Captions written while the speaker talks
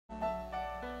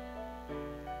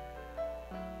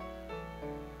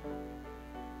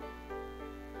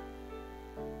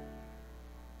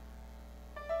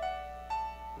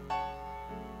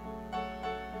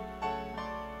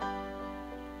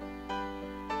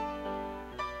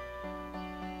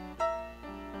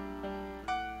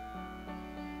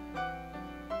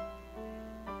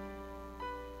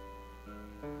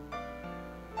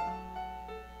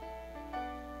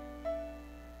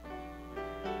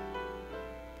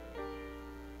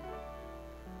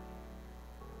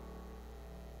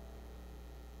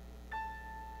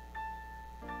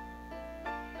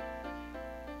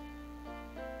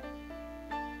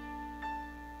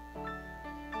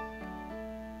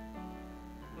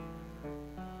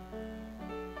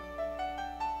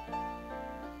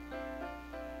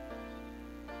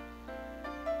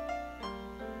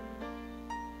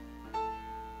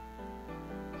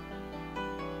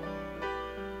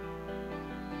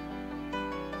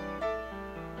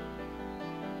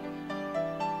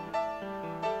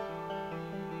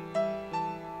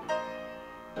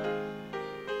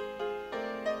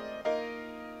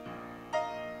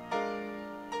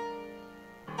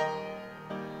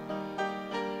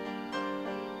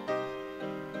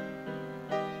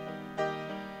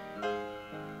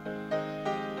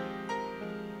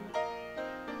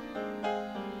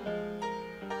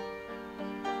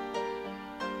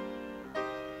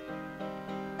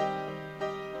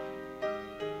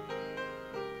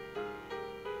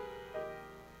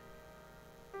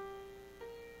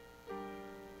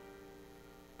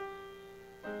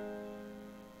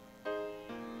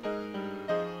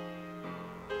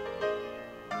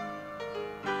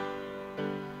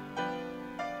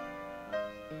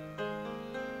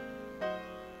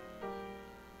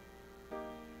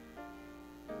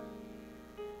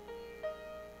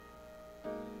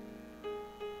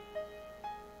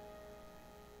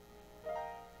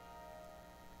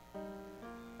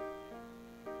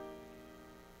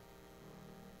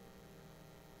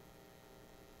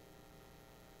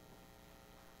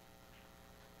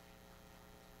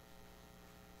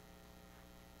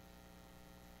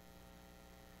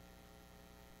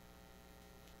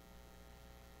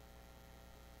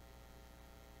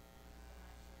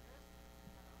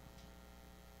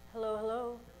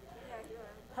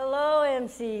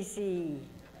MCC.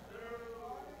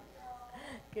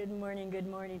 Good morning, good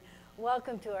morning.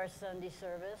 Welcome to our Sunday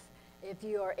service. If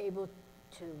you are able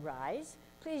to rise,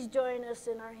 please join us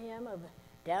in our hymn of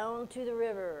Down to the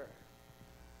River.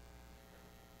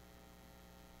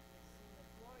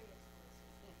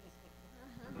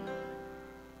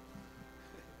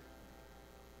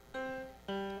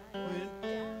 Went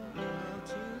down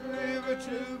to the river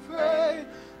to pray,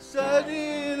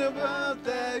 studying about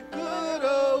that good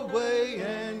old way,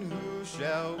 and who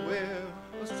shall wear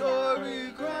a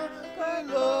starry crown? My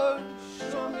Lord,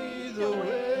 show me the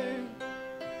way.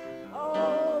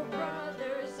 Oh,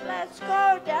 brothers, let's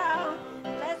go down,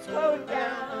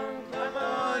 Come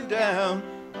on down.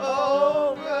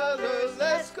 Oh, brothers,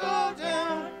 let's go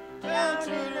down, down to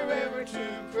the river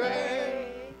to pray.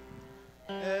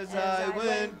 As I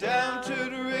went down to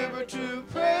the river to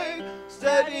pray,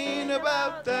 studying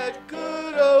about that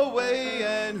good old way,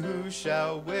 and who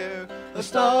shall wear a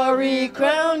starry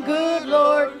crown? Good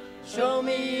Lord, show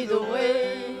me the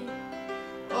way.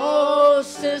 Oh,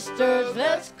 sisters,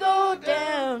 let's go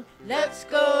down,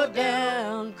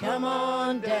 come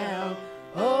on down.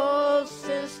 Oh,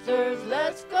 sisters,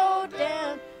 let's go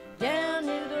down, down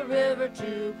to the river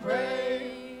to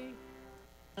pray.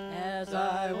 As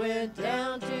I went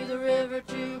down to the river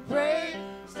to pray,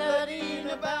 studying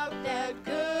about that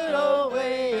good old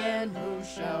way, and who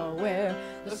shall wear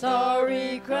the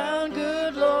starry crown?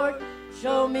 Good Lord,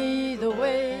 show me the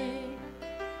way.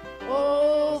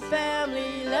 Oh,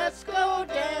 family, let's go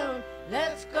down,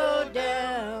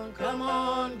 come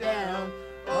on down.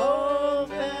 Oh,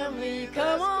 family,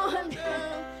 come on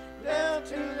down, down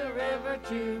to the river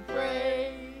to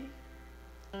pray.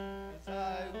 As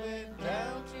I went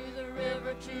Down to the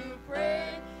river to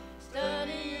pray,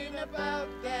 studying about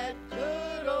that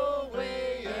good old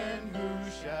way, and who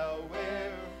shall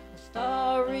wear a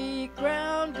starry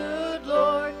crown? Good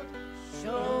Lord,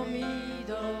 show me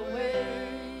the way.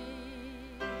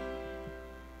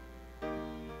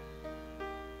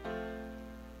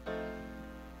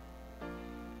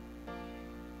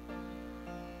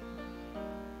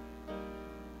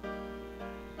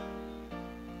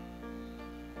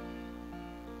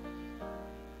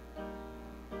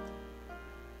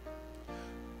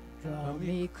 Draw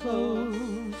me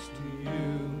close to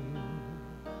you.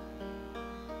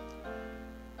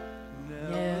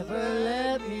 Never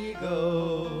let me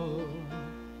go.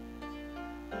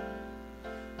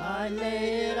 I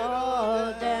lay it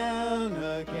all down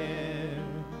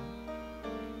again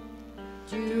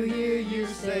to hear you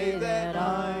say that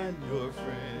I'm your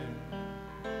friend.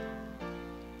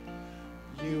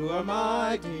 You are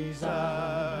my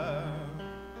desire.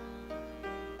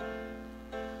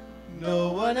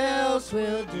 No one else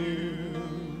will do,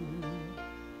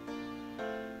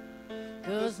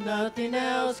 'cause nothing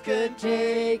else could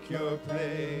take your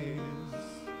place.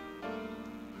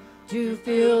 to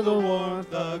feel the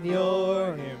warmth of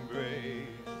your embrace.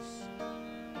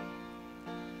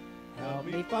 Help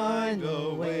me find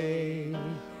a way,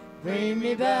 bring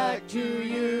me back to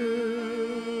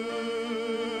you.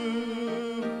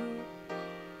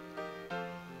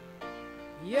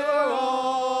 You're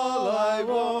all I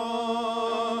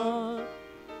want.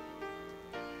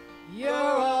 You're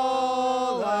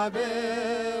all I've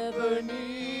ever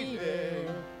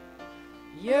needed.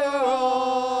 You're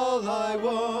all I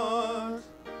want.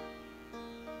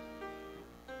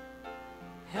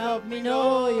 Help me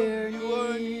know you're You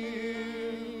are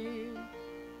near.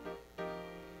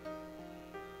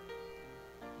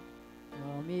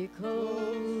 Draw me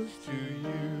close to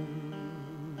you.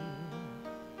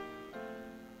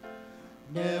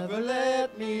 Never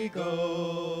let me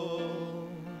go.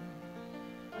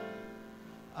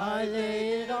 I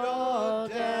lay it all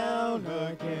down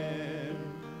again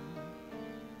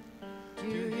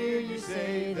to hear you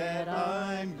say that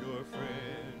I'm your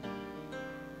friend.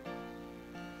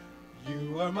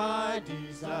 You are my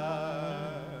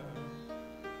desire.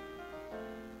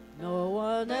 No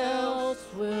one else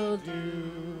will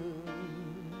do,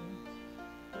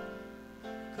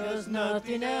 'cause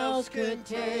nothing else could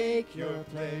take your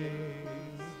place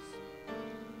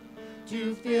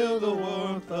to feel the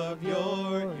warmth of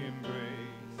your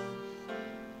embrace.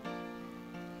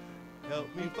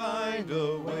 Help me find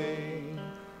a way,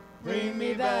 bring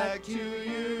me back to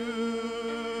you.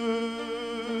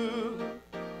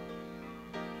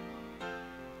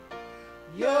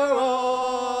 You're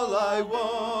all I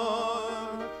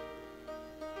want.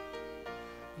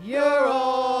 You're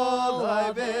all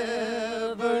I've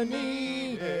ever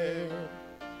needed.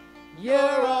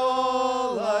 You're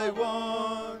all I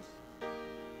want.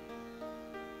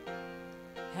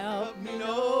 Help me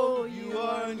know you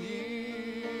are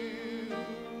near.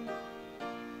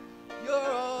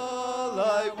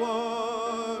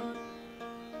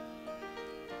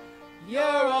 You're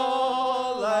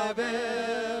all I've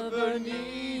ever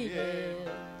needed.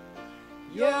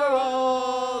 You're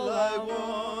all I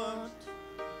want.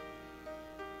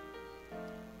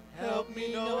 Help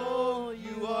me know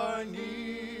you are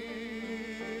near.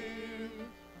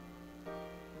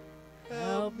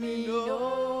 Help me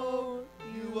know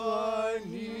you are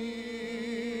near.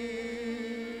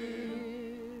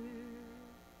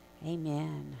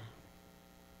 Amen.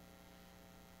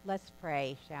 Let's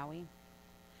pray, shall we?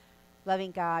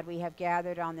 Loving God, we have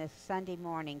gathered on this Sunday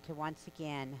morning to once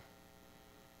again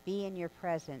be in your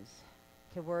presence,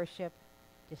 to worship,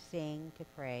 to sing, to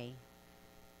pray,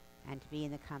 and to be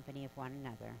in the company of one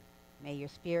another. May your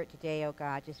Spirit today, O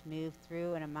God, just move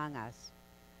through and among us.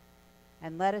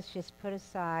 And let us just put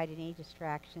aside any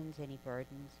distractions, any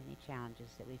burdens, any challenges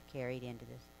that we've carried into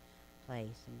this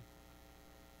place. And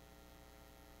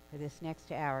for this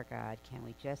next hour, God, can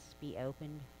we just be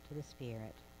open to the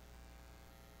Spirit?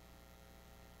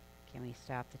 Can we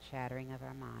stop the chattering of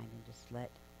our mind and just let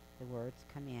the words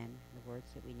come in, the words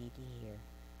that we need to hear?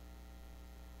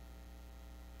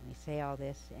 And we say all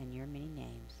this in your many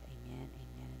names. Amen,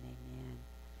 amen, and amen.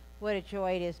 What a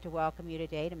joy it is to welcome you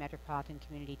today to Metropolitan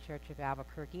Community Church of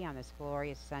Albuquerque on this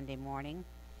glorious Sunday morning.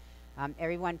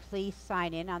 Everyone, please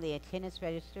sign in on the attendance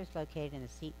registers located in the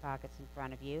seat pockets in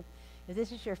front of you. If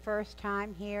this is your first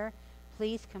time here,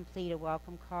 please complete a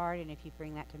welcome card, and if you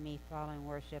bring that to me following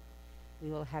worship, we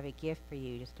will have a gift for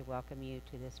you just to welcome you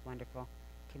to this wonderful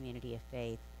community of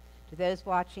faith. To those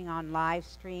watching on live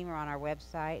stream or on our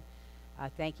website,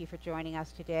 thank you for joining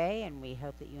us today, and we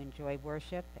hope that you enjoy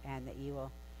worship and that you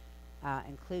will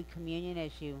include communion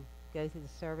as you go through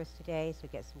the service today. So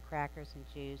get some crackers and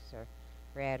juice or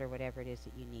bread or whatever it is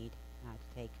that you need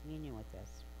to take communion with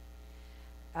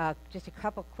us. Just a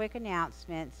couple quick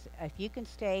announcements. If you can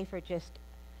stay for just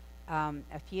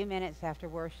a few minutes after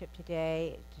worship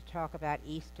today to talk about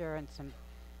Easter and some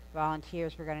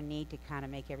volunteers we're going to need to kind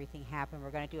of make everything happen. We're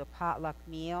going to do a potluck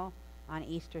meal on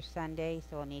Easter Sunday,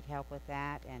 so we'll need help with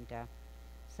that and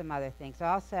some other things.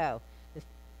 Also,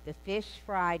 the fish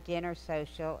fry dinner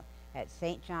social at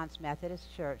St. John's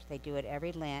Methodist Church. They do it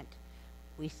every Lent.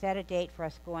 We set a date for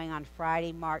us going on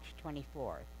Friday, March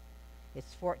 24th.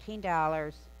 It's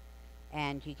 $14,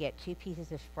 and you get 2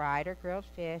 pieces of fried or grilled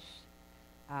fish,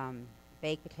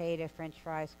 baked potato, french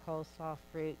fries, coleslaw,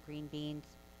 fruit, green beans,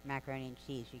 macaroni and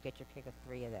cheese. You get your pick of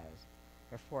 3 of those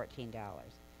for $14.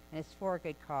 And it's for a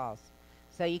good cause.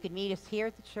 So you could meet us here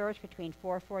at the church between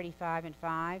 4:45 and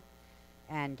 5,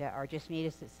 and or just meet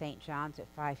us at St. John's at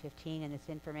 5:15. And this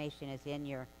information is in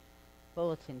your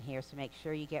bulletin here, so make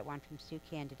sure you get one from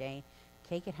Sucan today.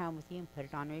 Take it home with you and put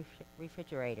it on the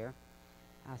refrigerator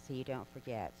so you don't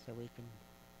forget, so we can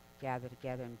gather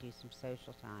together and do some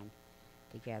social time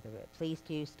together. But please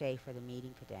do stay for the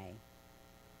meeting today.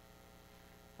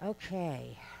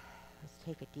 Okay, let's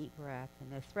take a deep breath.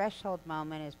 And the threshold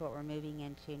moment is what we're moving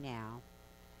into now.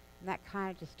 And that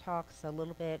kind of just talks a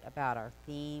little bit about our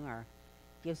theme, or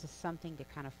gives us something to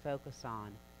kind of focus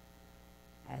on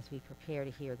as we prepare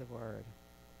to hear the word.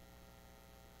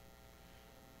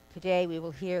 Today we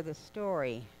will hear the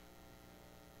story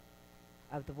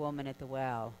of the woman at the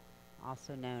well,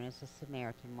 also known as the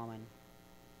Samaritan woman.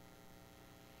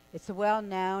 It's a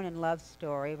well-known and loved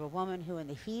story of a woman who in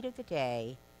the heat of the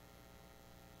day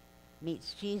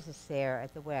meets Jesus there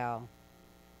at the well,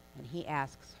 and he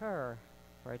asks her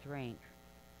for a drink.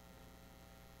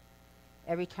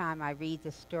 Every time I read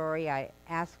this story, I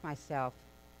ask myself,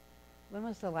 when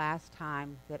was the last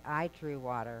time that I drew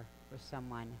water for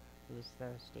someone who was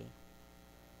thirsty?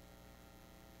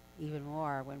 Even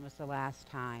more, when was the last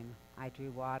time I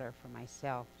drew water for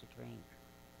myself to drink?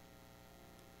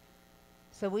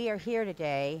 So we are here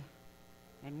today,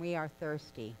 and we are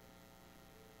thirsty.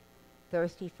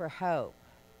 Thirsty for hope.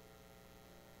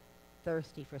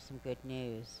 Thirsty for some good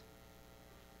news.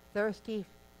 Thirsty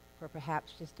for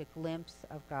perhaps just a glimpse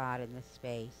of God in this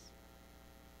space.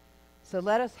 So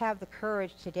let us have the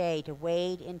courage today to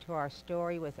wade into our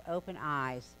story with open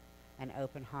eyes and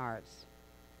open hearts.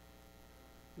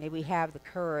 May we have the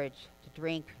courage to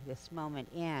drink this moment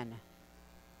in.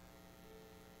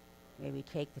 May we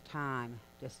take the time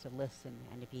just to listen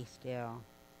and to be still.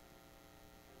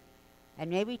 And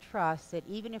may we trust that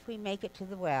even if we make it to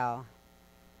the well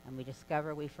and we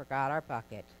discover we forgot our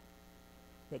bucket,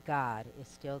 that God is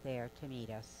still there to meet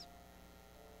us.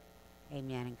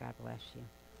 Amen, and God bless you.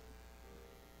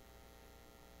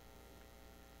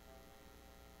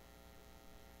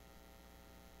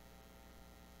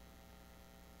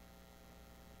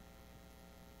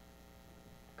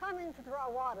 Coming to draw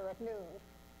water at noon,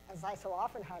 as I so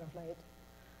often had of late,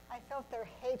 I felt their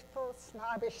hateful,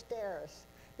 snobbish stares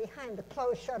behind the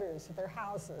closed shutters of their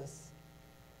houses.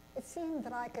 It seemed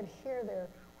that I could hear their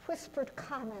whispered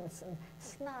comments and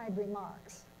snide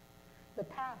remarks. The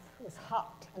path was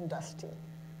hot and dusty,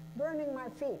 burning my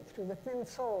feet through the thin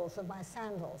soles of my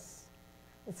sandals.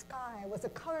 The sky was a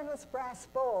colorless brass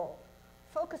bowl,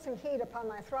 focusing heat upon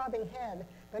my throbbing head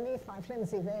beneath my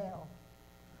flimsy veil.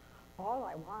 All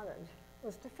I wanted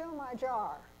was to fill my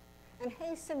jar and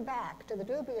hasten back to the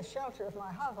dubious shelter of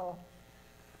my hovel,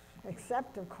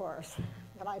 except, of course,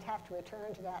 that I'd have to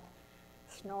return to that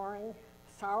snoring,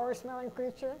 sour-smelling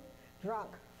creature, drunk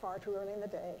far too early in the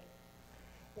day.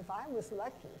 If I was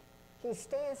lucky, he'd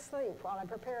stay asleep while I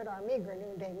prepared our meager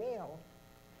noonday meal.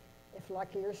 If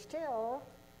luckier still,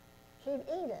 he'd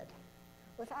eat it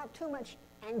without too much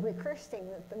angry cursing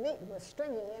that the meat was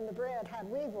stringy and the bread had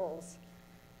weevils.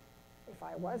 If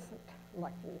I wasn't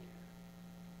lucky.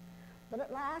 But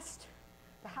at last,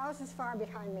 the houses far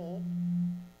behind me,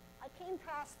 I came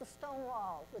past the stone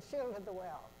wall which shielded the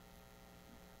well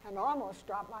and almost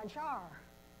dropped my jar.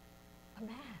 A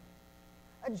man,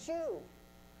 a Jew,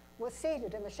 was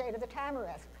seated in the shade of the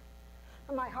tamarisk.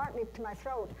 My heart leaped to my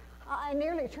throat. I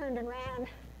nearly turned and ran,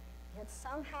 yet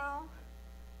somehow,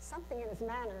 something in his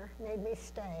manner made me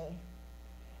stay.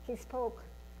 He spoke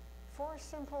 4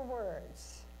 simple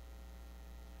words.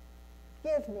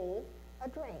 Give me a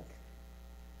drink.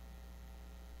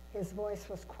 His voice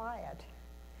was quiet,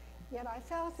 yet I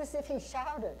felt as if he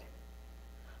shouted.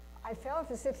 I felt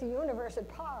as if the universe had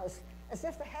paused, as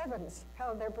if the heavens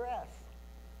held their breath.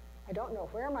 I don't know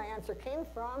where my answer came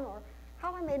from or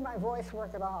how I made my voice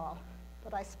work at all,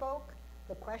 but I spoke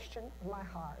the question of my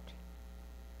heart.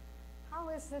 How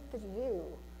is it that you,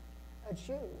 a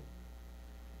Jew,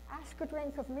 ask a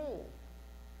drink of me,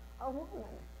 a woman,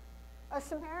 a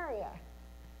Samaria?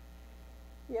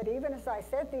 Yet even as I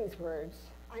said these words,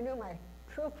 I knew my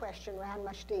true question ran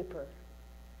much deeper.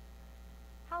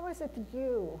 How is it that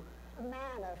you, a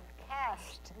man of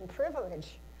caste and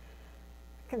privilege,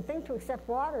 can think to accept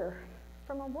water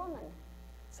from a woman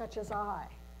such as I?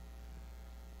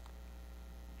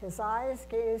 His eyes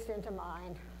gazed into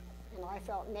mine, and I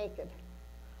felt naked.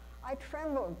 I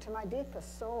trembled to my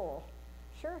deepest soul,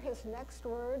 sure his next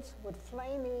words would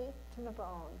flay me to the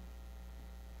bone.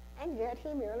 And yet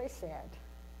he merely said,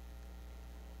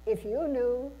 if you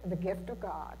knew the gift of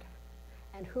God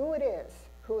and who it is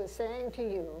who is saying to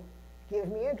you, give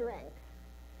me a drink,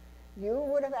 you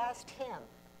would have asked him,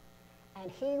 and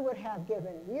he would have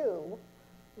given you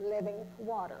living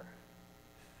water.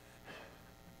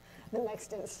 The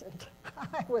next instant,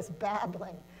 I was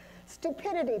babbling.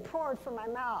 Stupidity poured from my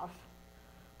mouth.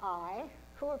 I,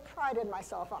 who have prided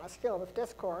myself on a skill with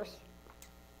discourse,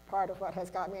 part of what has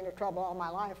got me into trouble all my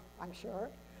life, I'm sure,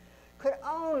 could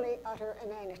only utter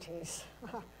inanities.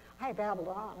 I babbled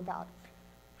on about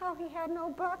how he had no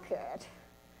bucket,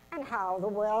 and how the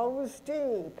well was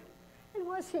deep, and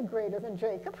was he greater than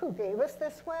Jacob who gave us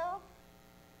this well?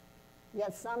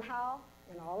 Yet somehow,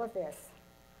 in all of this,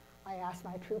 I asked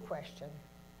my true question.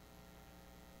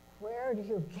 Where do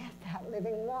you get that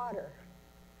living water?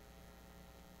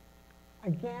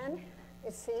 Again,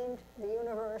 it seemed the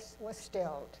universe was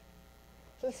stilled.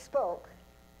 He spoke,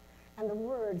 and the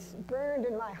words burned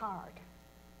in my heart.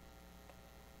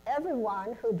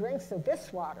 Everyone who drinks of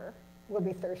this water will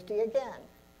be thirsty again,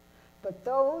 but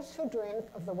those who drink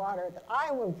of the water that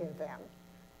I will give them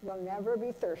will never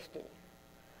be thirsty.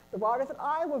 The water that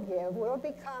I will give will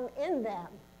become in them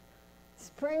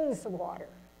springs of water,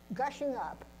 gushing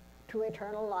up to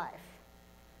eternal life.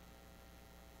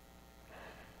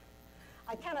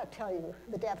 I cannot tell you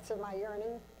the depths of my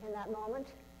yearning in that moment.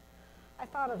 I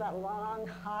thought of that long,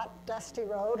 hot, dusty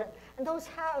road and those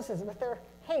houses with their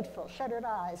hateful, shuttered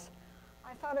eyes.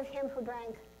 I thought of him who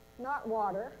drank not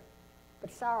water,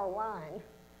 but sour wine,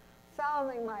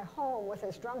 fouling my home with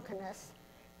his drunkenness,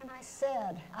 and I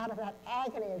said, out of that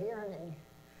agony of yearning,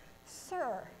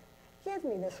 Sir, give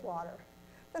me this water,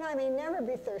 that I may never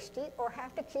be thirsty or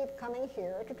have to keep coming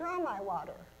here to draw my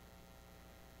water.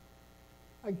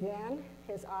 Again,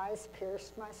 his eyes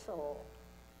pierced my soul.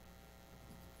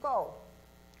 Go,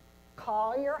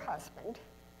 call your husband,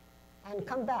 and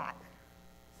come back.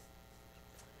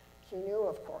 He knew,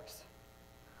 of course.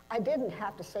 I didn't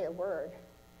have to say a word,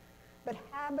 but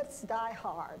habits die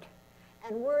hard,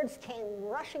 and words came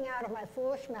rushing out of my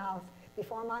foolish mouth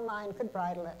before my mind could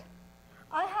bridle it.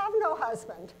 I have no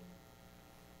husband.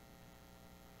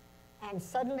 And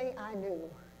suddenly I knew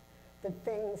that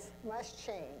things must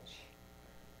change.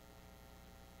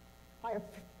 I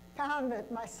found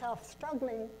myself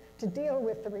struggling to deal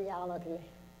with the reality.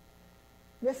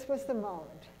 This was the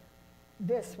moment.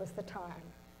 This was the time.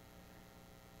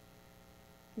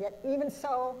 Yet even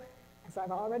so, as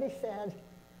I've already said,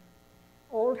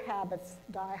 old habits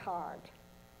die hard.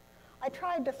 I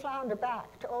tried to flounder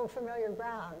back to old familiar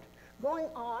ground, going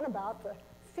on about the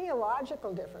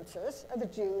theological differences of the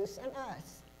Jews and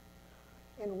us.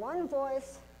 In one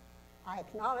voice, I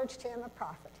acknowledged him a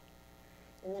prophet.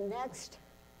 In the next,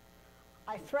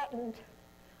 I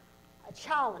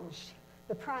challenged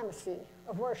the primacy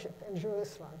of worship in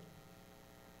Jerusalem.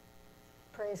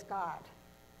 Praise God.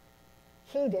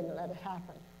 He didn't let it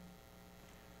happen.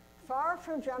 Far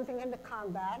from jumping into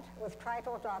combat with trite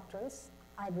doctrines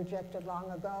I'd rejected long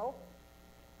ago,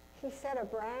 he said a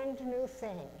brand new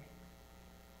thing.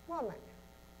 Woman,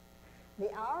 the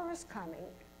hour is coming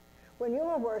when you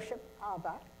will worship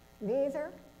Abba neither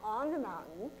on the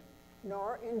mountain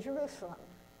nor in Jerusalem.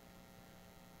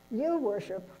 You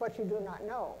worship what you do not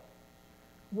know.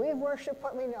 We worship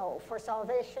what we know, for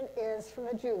salvation is from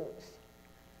the Jews.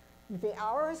 The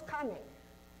hour is coming,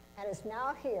 and is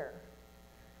now here,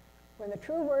 when the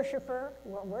true worshiper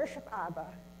will worship Abba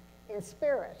in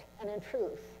spirit and in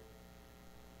truth.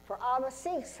 For Abba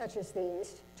seeks such as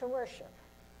these to worship.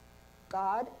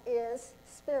 God is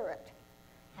spirit,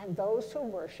 and those who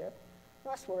worship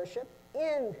must worship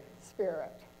in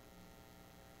spirit.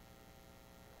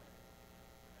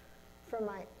 From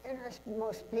my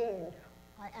innermost being,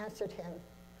 I answered him,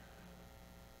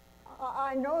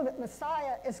 I know that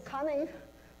Messiah is coming,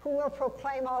 who will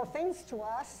proclaim all things to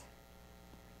us.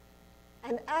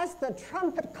 And as the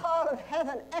trumpet call of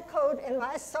heaven echoed in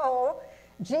my soul,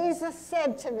 Jesus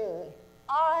said to me,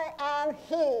 I am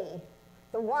he,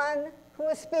 the one who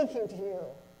is speaking to you.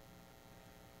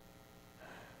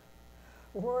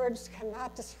 Words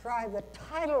cannot describe the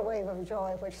tidal wave of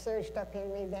joy which surged up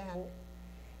in me then.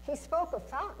 He spoke of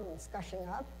fountains gushing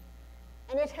up,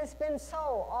 and it has been so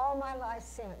all my life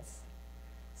since.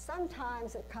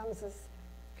 Sometimes it comes as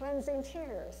cleansing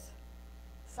tears,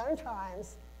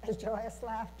 sometimes as joyous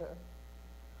laughter.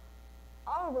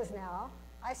 Always now,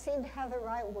 I seem to have the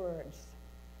right words.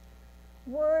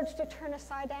 Words to turn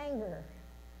aside anger,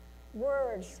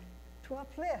 words to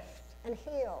uplift and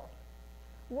heal,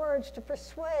 words to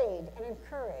persuade and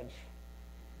encourage.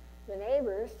 The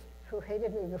neighbors who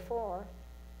hated me before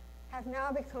have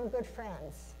now become good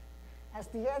friends. As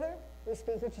together we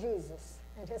speak of Jesus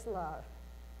and his love.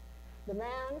 The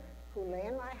man who lay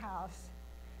in my house,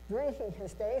 drinking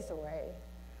his days away,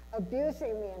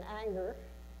 abusing me in anger,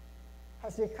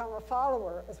 has become a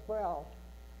follower as well.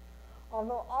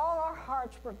 Although all our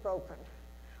hearts were broken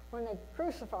when they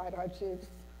crucified our Jesus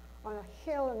on a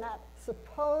hill in that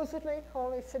supposedly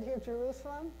holy city of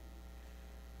Jerusalem,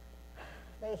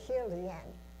 they healed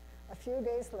again a few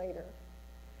days later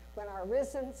when our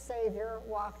risen Savior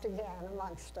walked again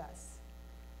amongst us.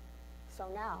 So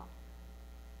now,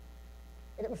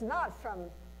 it was not from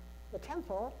the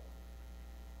temple,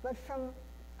 but from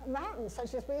a mountain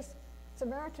such as we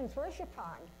Samaritans worship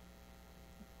on,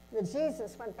 that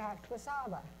Jesus went back to his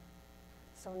Abba.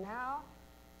 So now,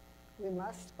 we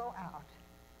must go out,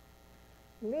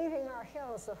 leaving our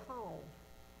hills of home,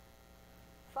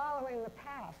 following the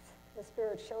path the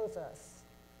Spirit shows us,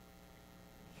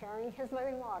 carrying his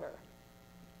living water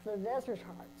for the desert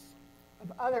hearts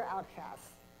of other outcasts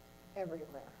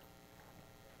everywhere.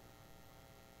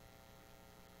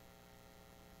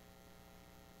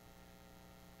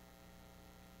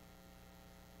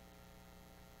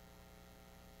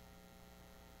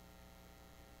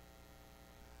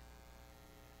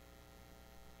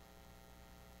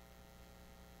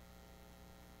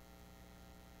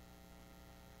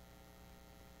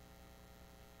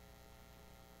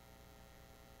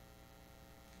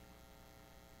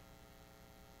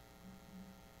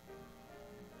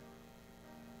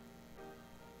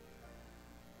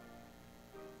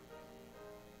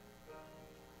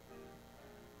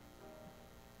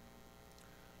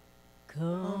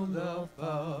 Come thou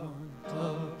fount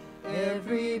of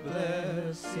every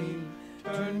blessing,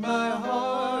 turn my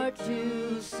heart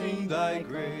to sing thy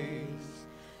grace.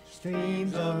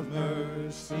 Streams of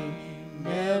mercy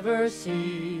never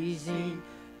ceasing,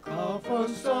 call for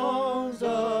songs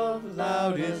of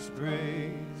loudest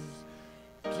praise.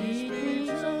 Teach me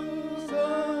songs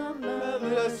of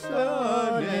melodious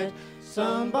sonnet,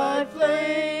 sung by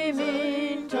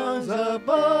flaming tongues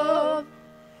above.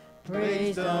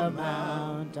 Praise the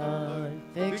mount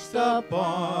fixed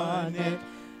upon it,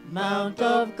 mount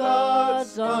of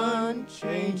God's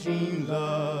unchanging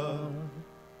love.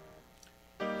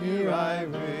 Here I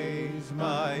raise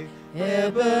my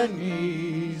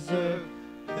Ebenezer,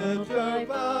 that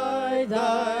by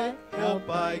thy help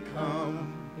I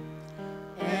come,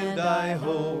 and I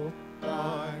hope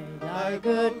by thy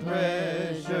good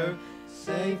pleasure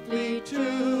safely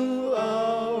to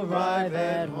arrive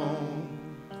at home.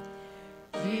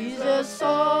 Jesus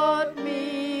sought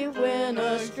me when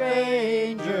a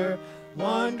stranger,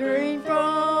 wandering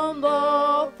from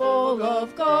the fold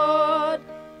of God,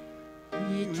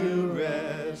 He to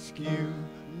rescue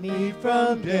me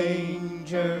from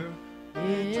danger,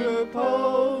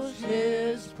 interposed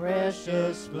His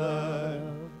precious blood.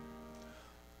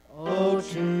 Oh,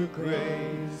 to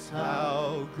grace,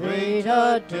 how great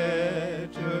a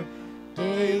debtor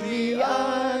daily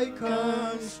I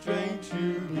constrain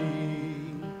to be.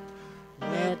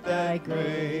 Let thy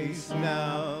grace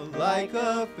now, like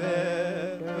a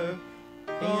feather,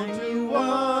 begin to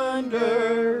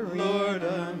wander, Lord,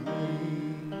 on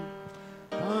me.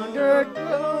 Under,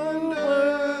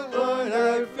 Lord,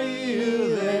 I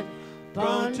feel it.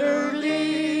 Ponder,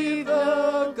 leave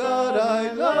the God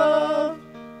I love.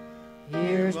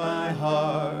 Here's my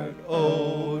heart,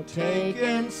 oh, take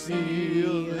and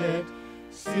seal it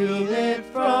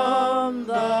from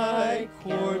thy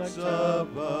courts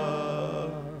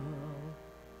above.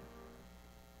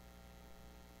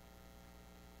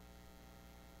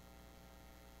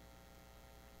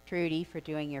 Trudy, for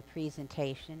doing your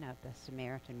presentation of the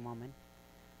Samaritan woman.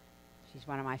 She's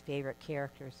one of my favorite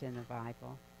characters in the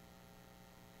Bible.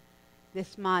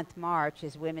 This month, March,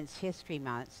 is Women's History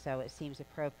Month, so it seems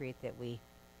appropriate that we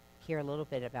hear a little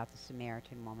bit about the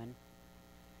Samaritan woman.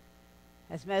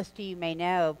 As most of you may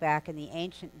know, back in the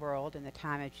ancient world in the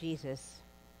time of Jesus,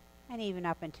 and even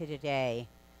up until today,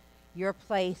 your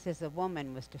place as a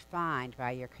woman was defined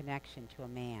by your connection to a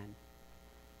man,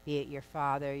 be it your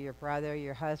father, your brother,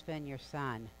 your husband, your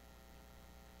son.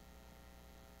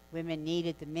 Women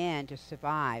needed the men to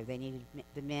survive. They needed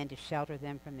the men to shelter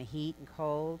them from the heat and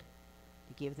cold,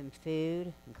 to give them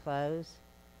food and clothes,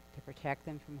 to protect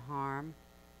them from harm.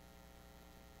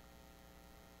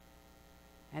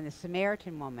 And the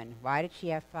Samaritan woman, why did she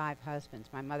have 5 husbands?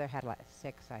 My mother had like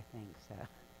 6, I think, so.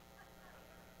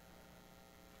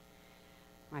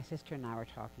 My sister and I were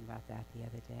talking about that the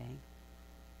other day.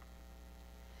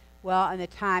 Well, in the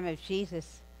time of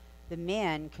Jesus, the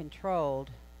men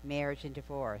controlled marriage and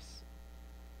divorce.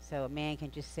 So a man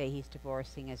can just say he's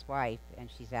divorcing his wife and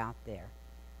she's out there,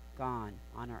 gone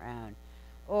on her own.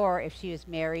 Or if she was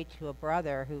married to a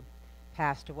brother who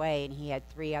passed away and he had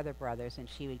 3 other brothers, and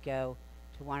she would go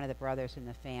to one of the brothers in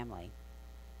the family.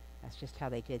 That's just how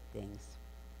they did things.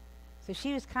 So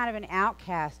she was kind of an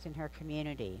outcast in her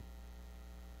community.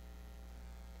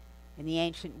 In the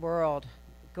ancient world,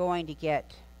 going to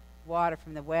get water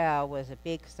from the well was a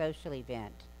big social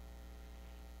event.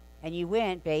 And you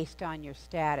went based on your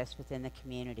status within the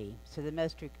community. So the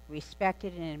most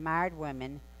respected and admired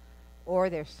women or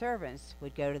their servants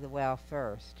would go to the well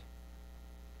first.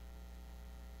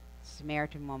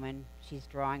 Samaritan woman, she's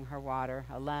drawing her water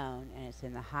alone, and it's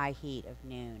in the high heat of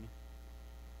noon.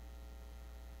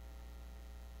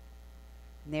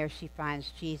 And there she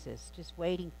finds Jesus just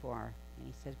waiting for her. And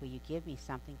he says, will you give me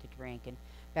something to drink? And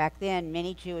back then,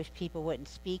 many Jewish people wouldn't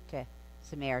speak to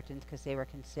Samaritans because they were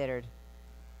considered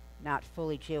not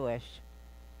fully Jewish.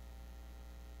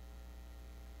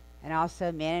 And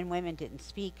also, men and women didn't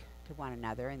speak to one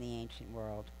another in the ancient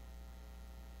world.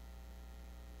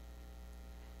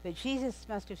 But Jesus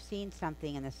must have seen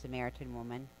something in the Samaritan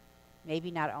woman, maybe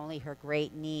not only her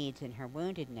great needs and her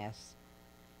woundedness.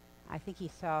 I think he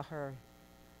saw her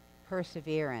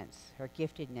perseverance, her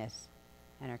giftedness,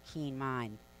 and her keen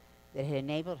mind that had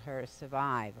enabled her to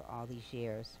survive all these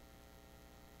years.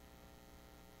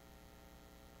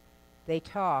 They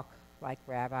talk like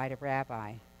rabbi to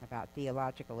rabbi about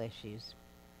theological issues.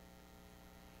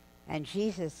 And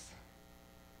Jesus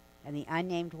and the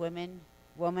unnamed woman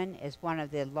is one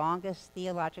of the longest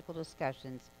theological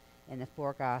discussions in the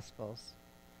 4 Gospels,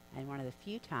 and one of the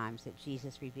few times that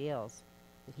Jesus reveals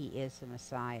that he is the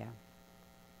Messiah.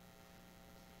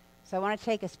 So I want to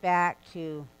take us back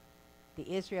to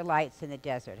the Israelites in the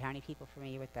desert. How many people are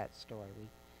familiar with that story?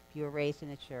 If you were raised in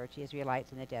the church, the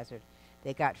Israelites in the desert,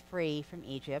 they got free from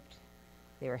Egypt.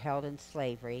 They were held in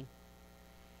slavery.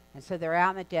 And so they're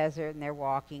out in the desert and they're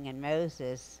walking, and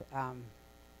Moses,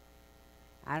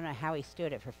 I don't know how he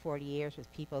stood it for 40 years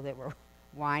with people that were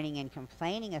whining and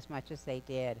complaining as much as they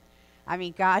did. I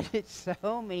mean, God did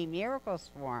so many miracles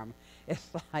for him. It's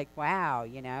like, wow,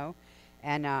 you know.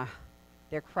 And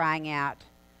they're crying out,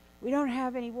 we don't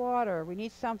have any water. We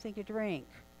need something to drink.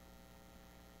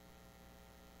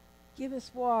 Give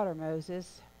us water,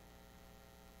 Moses.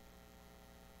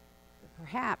 But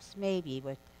perhaps, maybe,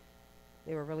 what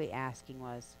they were really asking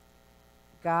was,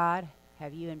 God,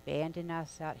 have you abandoned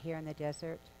us out here in the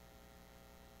desert?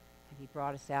 Have you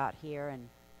brought us out here and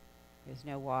there's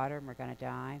no water and we're going to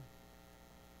die?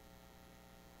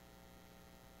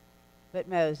 But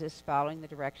Moses, following the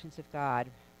directions of God,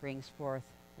 brings forth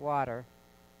water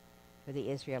for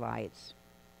the Israelites.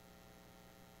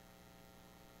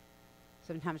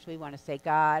 Sometimes we want to say,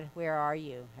 God, where are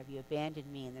you? Have you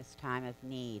abandoned me in this time of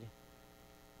need?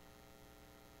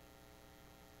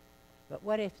 But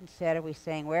what if instead of we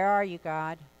saying, where are you,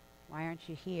 God? Why aren't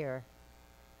you here?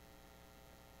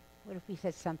 What if we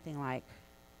said something like,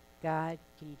 God,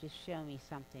 can you just show me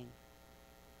something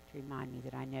to remind me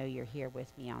that I know you're here with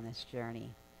me on this journey?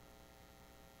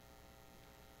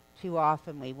 Too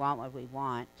often we want what we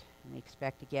want, and we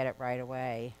expect to get it right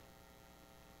away.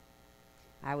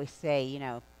 I always say,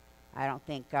 I don't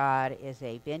think God is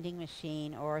a vending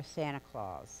machine or a Santa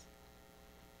Claus.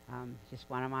 Just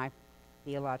one of my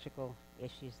theological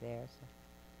issues there.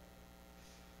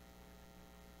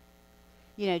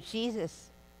 So. Jesus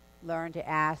learned to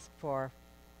ask for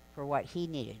what he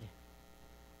needed.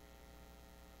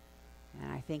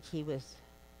 And I think he was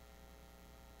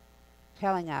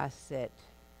telling us that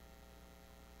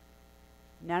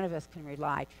none of us can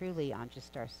rely truly on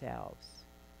just ourselves.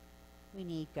 We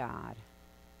need God,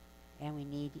 and we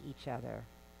need each other.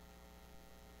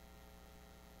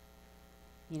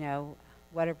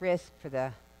 What a risk for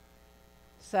the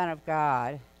Son of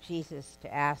God, Jesus,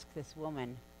 to ask this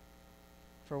woman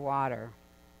for water.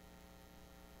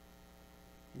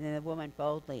 And then the woman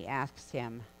boldly asks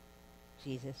him,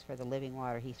 Jesus, for the living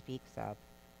water he speaks of.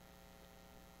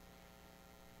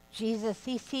 Jesus,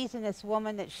 he sees in this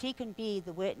woman that she can be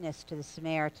the witness to the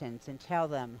Samaritans and tell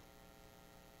them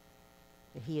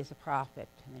that he is a prophet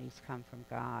and that he's come from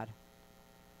God.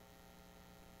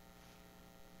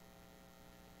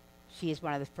 She is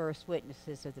one of the first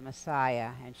witnesses of the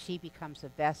Messiah, and she becomes a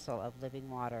vessel of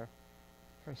living water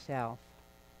herself.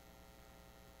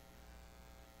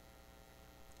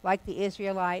 Like the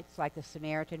Israelites, like the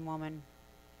Samaritan woman,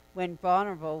 when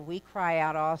vulnerable, we cry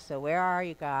out also, where are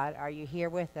you, God? Are you here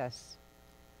with us?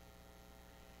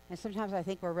 And sometimes I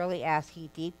think we're really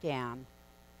asking deep down,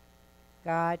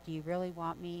 God, do you really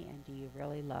want me, and do you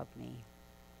really love me?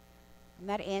 And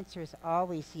that answer is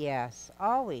always yes,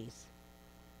 always.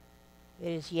 It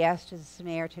is yes to the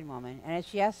Samaritan woman, and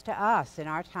it's yes to us in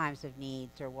our times of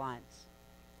needs or wants.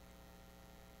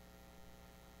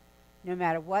 No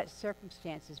matter what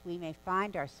circumstances we may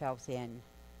find ourselves in,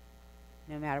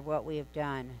 no matter what we have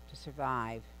done to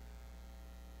survive,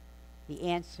 the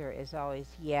answer is always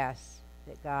yes,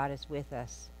 that God is with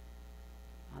us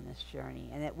on this journey,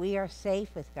 and that we are safe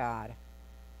with God.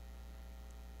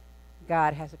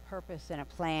 God has a purpose and a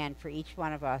plan for each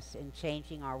one of us in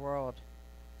changing our world,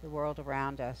 the world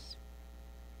around us.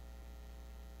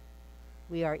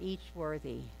 We are each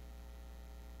worthy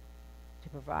to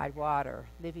provide water,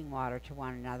 living water, to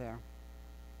one another.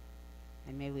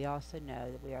 And may we also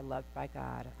know that we are loved by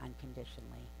God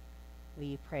unconditionally. Will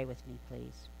you pray with me,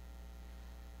 please?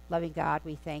 Loving God,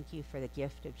 we thank you for the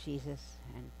gift of Jesus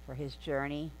and for his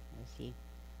journey as he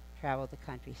traveled the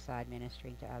countryside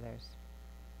ministering to others.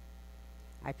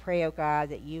 I pray, O God,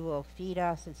 that you will feed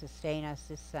us and sustain us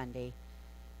this Sunday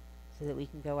so that we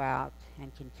can go out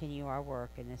and continue our work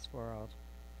in this world.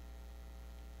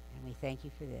 And we thank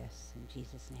you for this. In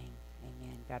Jesus' name,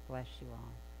 amen. God bless you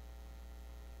all.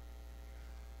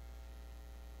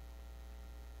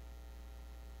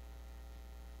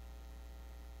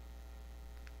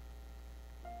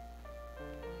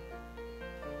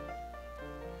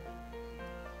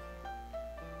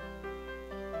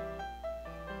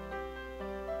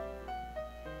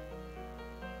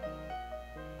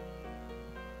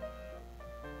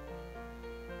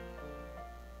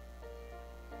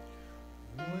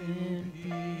 When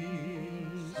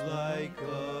peace like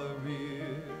a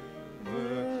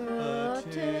river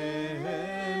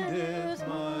attendeth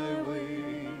my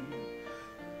way,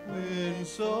 when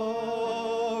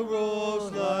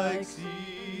sorrows like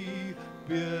sea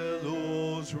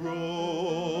billows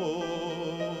roll,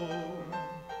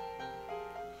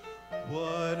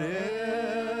 whatever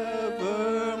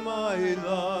my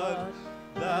lot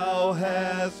thou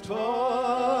hast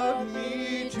taught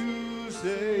me to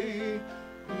say,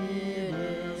 it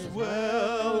is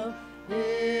well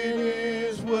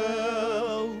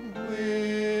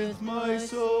with my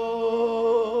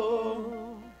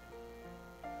soul.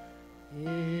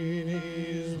 It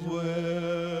is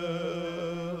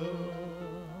well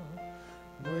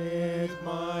with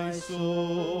my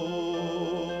soul.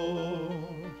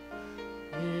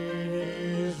 It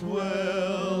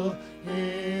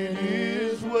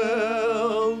is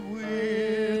well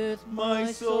with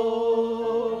my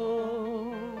soul.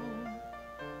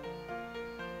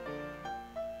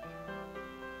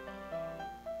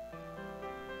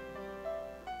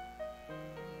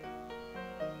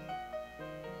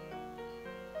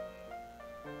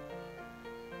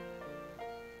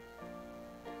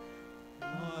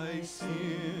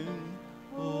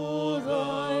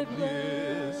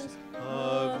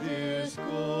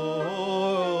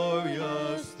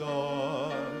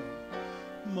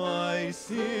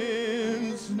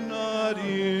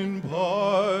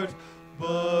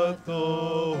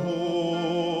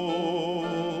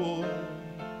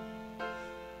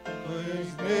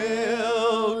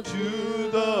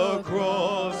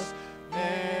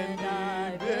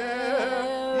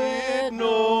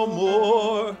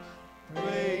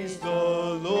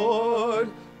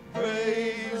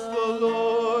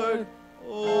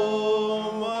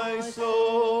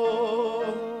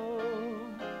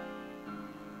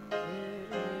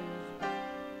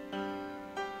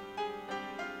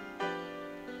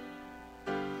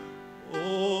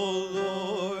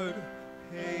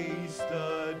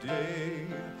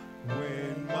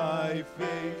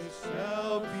 face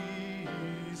shall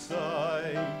be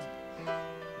sight.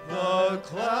 The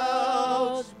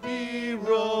clouds be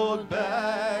rolled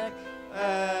back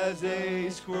as a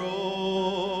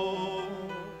scroll.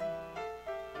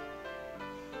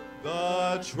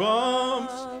 The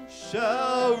trumps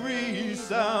shall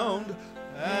resound,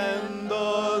 and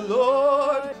the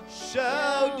Lord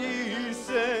shall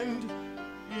descend.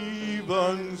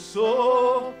 Even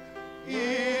so,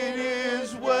 it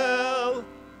is well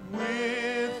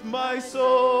with my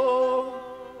soul.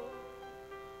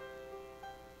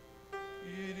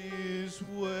 It is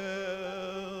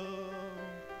well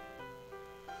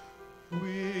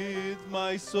with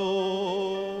my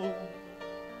soul.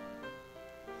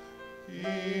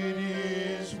 It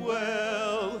is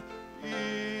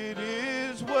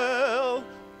well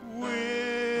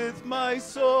with my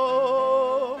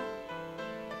soul.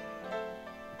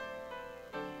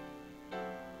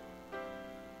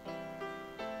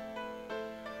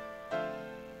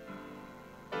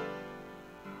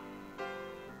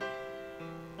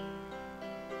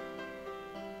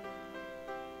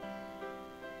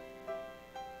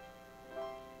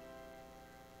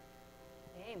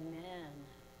 Amen.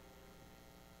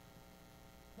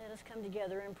 Let us come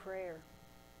together in prayer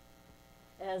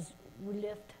as we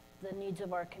lift the needs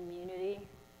of our community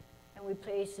and we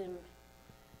place him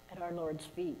at our Lord's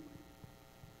feet.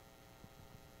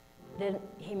 That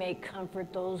he may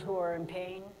comfort those who are in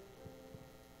pain,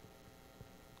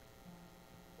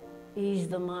 ease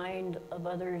the mind of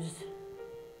others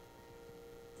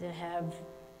that have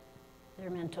their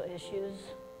mental issues,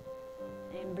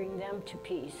 and bring them to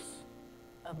peace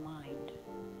of mind.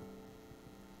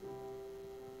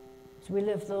 So we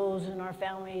lift those in our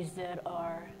families that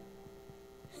are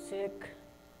sick,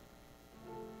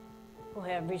 who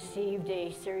have received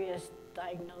a serious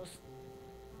diagnosis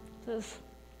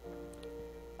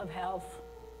of health.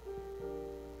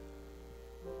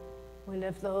 We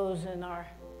lift those in our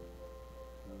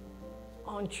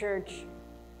own church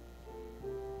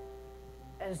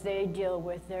as they deal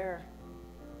with their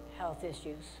health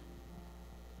issues.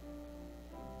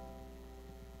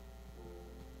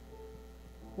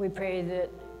 We pray that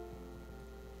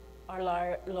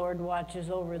our Lord watches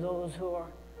over those who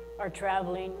are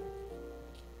traveling,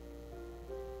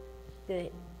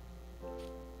 that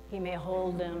he may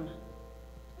hold them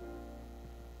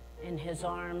in his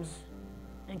arms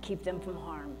and keep them from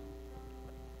harm.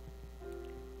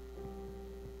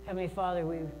 Heavenly Father,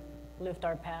 we lift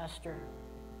our pastor,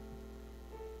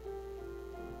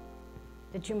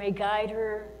 that you may guide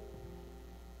her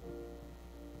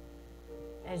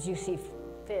as you see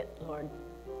fit, Lord.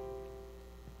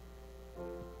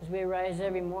 As we rise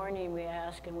every morning, we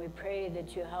ask and we pray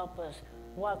that you help us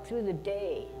walk through the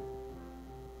day.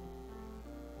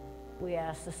 We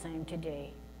ask the same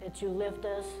today, that you lift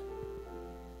us,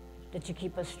 that you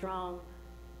keep us strong,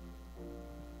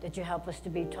 that you help us to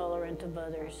be tolerant of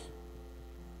others,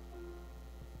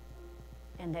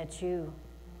 and that you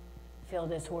fill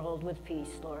this world with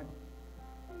peace, Lord.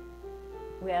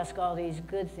 We ask all these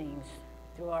good things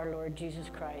through our Lord Jesus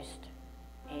Christ.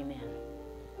 Amen.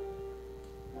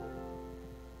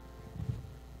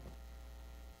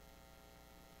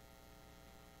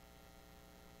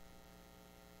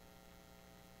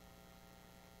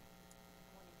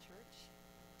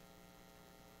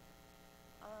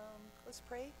 Let's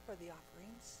pray for the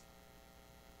offerings.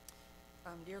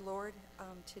 Dear Lord,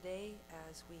 today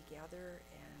as we gather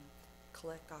and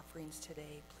collect offerings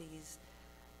today, please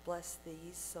bless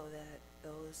these so that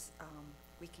those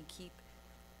we can keep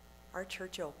our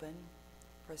church open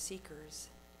for seekers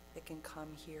that can come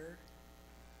here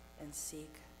and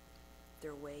seek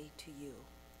their way to you.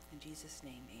 In Jesus'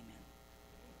 name, amen.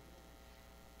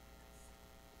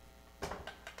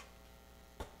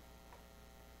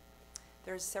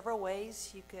 There's several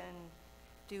ways you can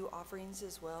do offerings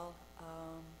as well.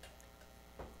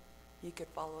 You could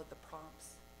follow the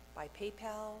prompts by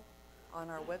PayPal,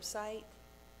 on our website,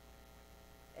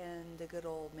 and the good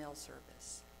old mail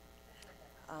service.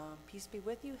 Peace be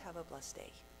with you. Have a blessed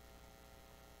day.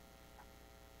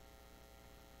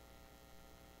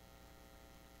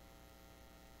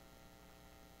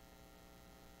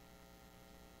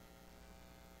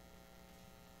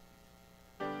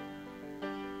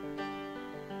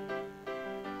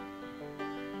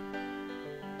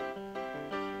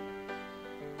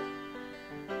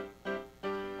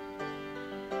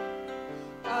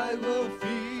 I will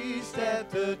feast at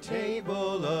the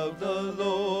table of the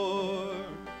Lord.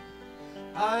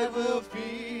 I will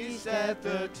feast at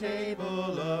the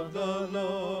table of the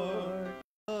Lord.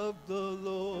 Of the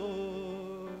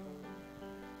Lord.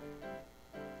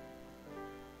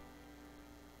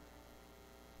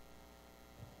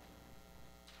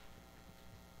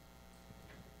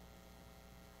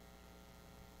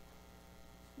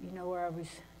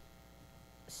 always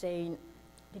saying,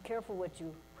 be careful what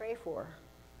you pray for.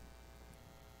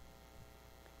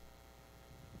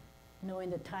 Knowing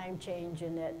the time change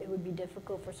and that it would be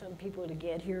difficult for some people to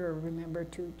get here or remember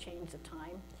to change the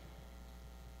time.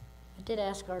 I did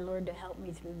ask our Lord to help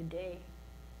me through the day,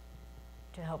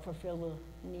 to help fulfill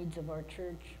the needs of our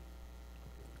church,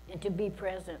 and to be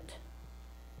present.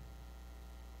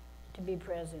 To be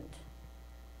present.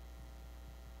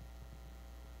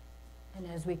 And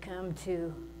as we come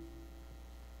to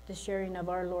the sharing of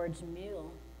our Lord's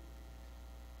meal,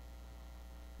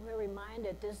 we're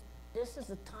reminded this is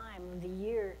the time of the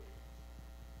year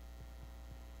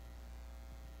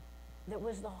that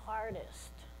was the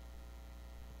hardest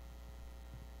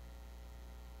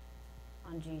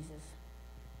on Jesus.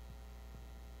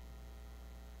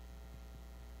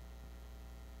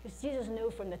 Because Jesus knew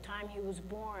from the time he was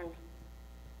born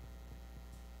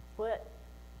what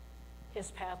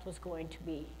his path was going to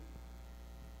be.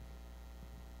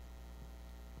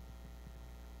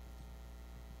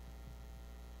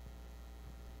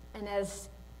 And as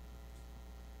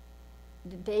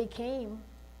the day came,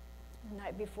 the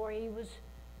night before he was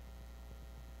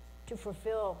to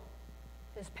fulfill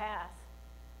his path,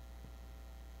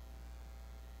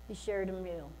 he shared a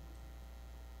meal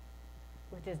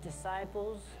with his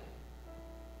disciples,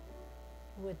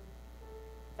 with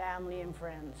family and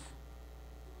friends.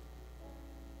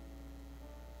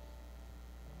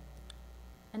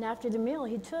 And after the meal,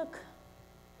 he took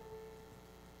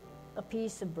a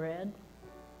piece of bread,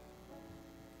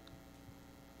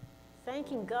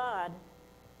 thanking God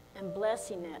and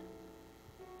blessing it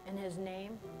in his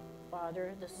name,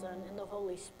 Father, the Son, and the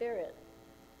Holy Spirit.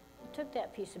 He took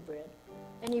that piece of bread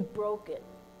and he broke it.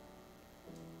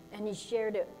 And he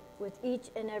shared it with each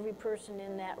and every person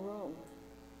in that room.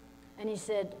 And he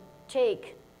said,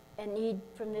 take and eat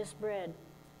from this bread,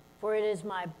 for it is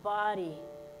my body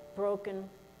broken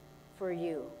for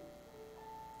you.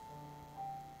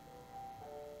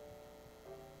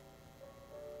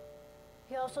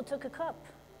 He also took a cup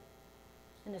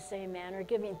in the same manner,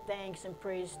 giving thanks and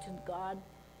praise to God.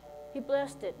 He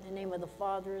blessed it in the name of the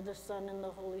Father, the Son, and the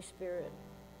Holy Spirit.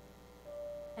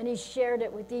 And he shared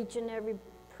it with each and every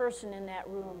person in that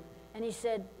room. And he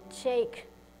said, take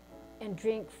and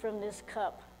drink from this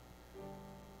cup,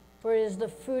 for it is the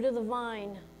fruit of the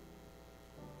vine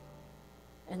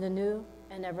and the new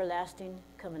and everlasting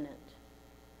covenant.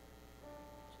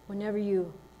 Whenever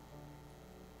you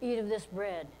eat of this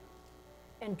bread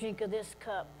and drink of this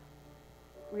cup,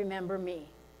 remember me,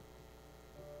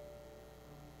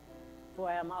 for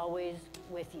I am always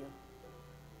with you.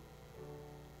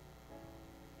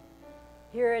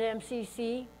 Here at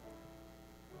MCC,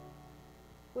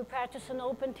 we practice an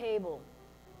open table.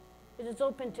 It is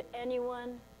open to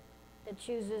anyone that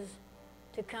chooses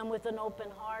to come with an open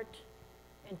heart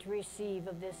and to receive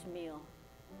of this meal.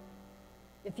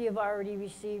 If you have already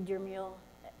received your meal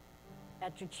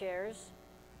at your chairs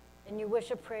and you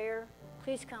wish a prayer,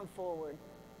 please come forward.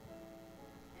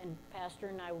 And Pastor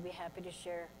and I will be happy to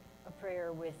share a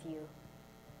prayer with you.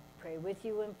 Pray with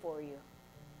you and for you.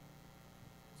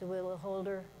 So will the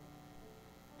holder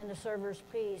and the servers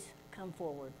please come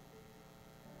forward.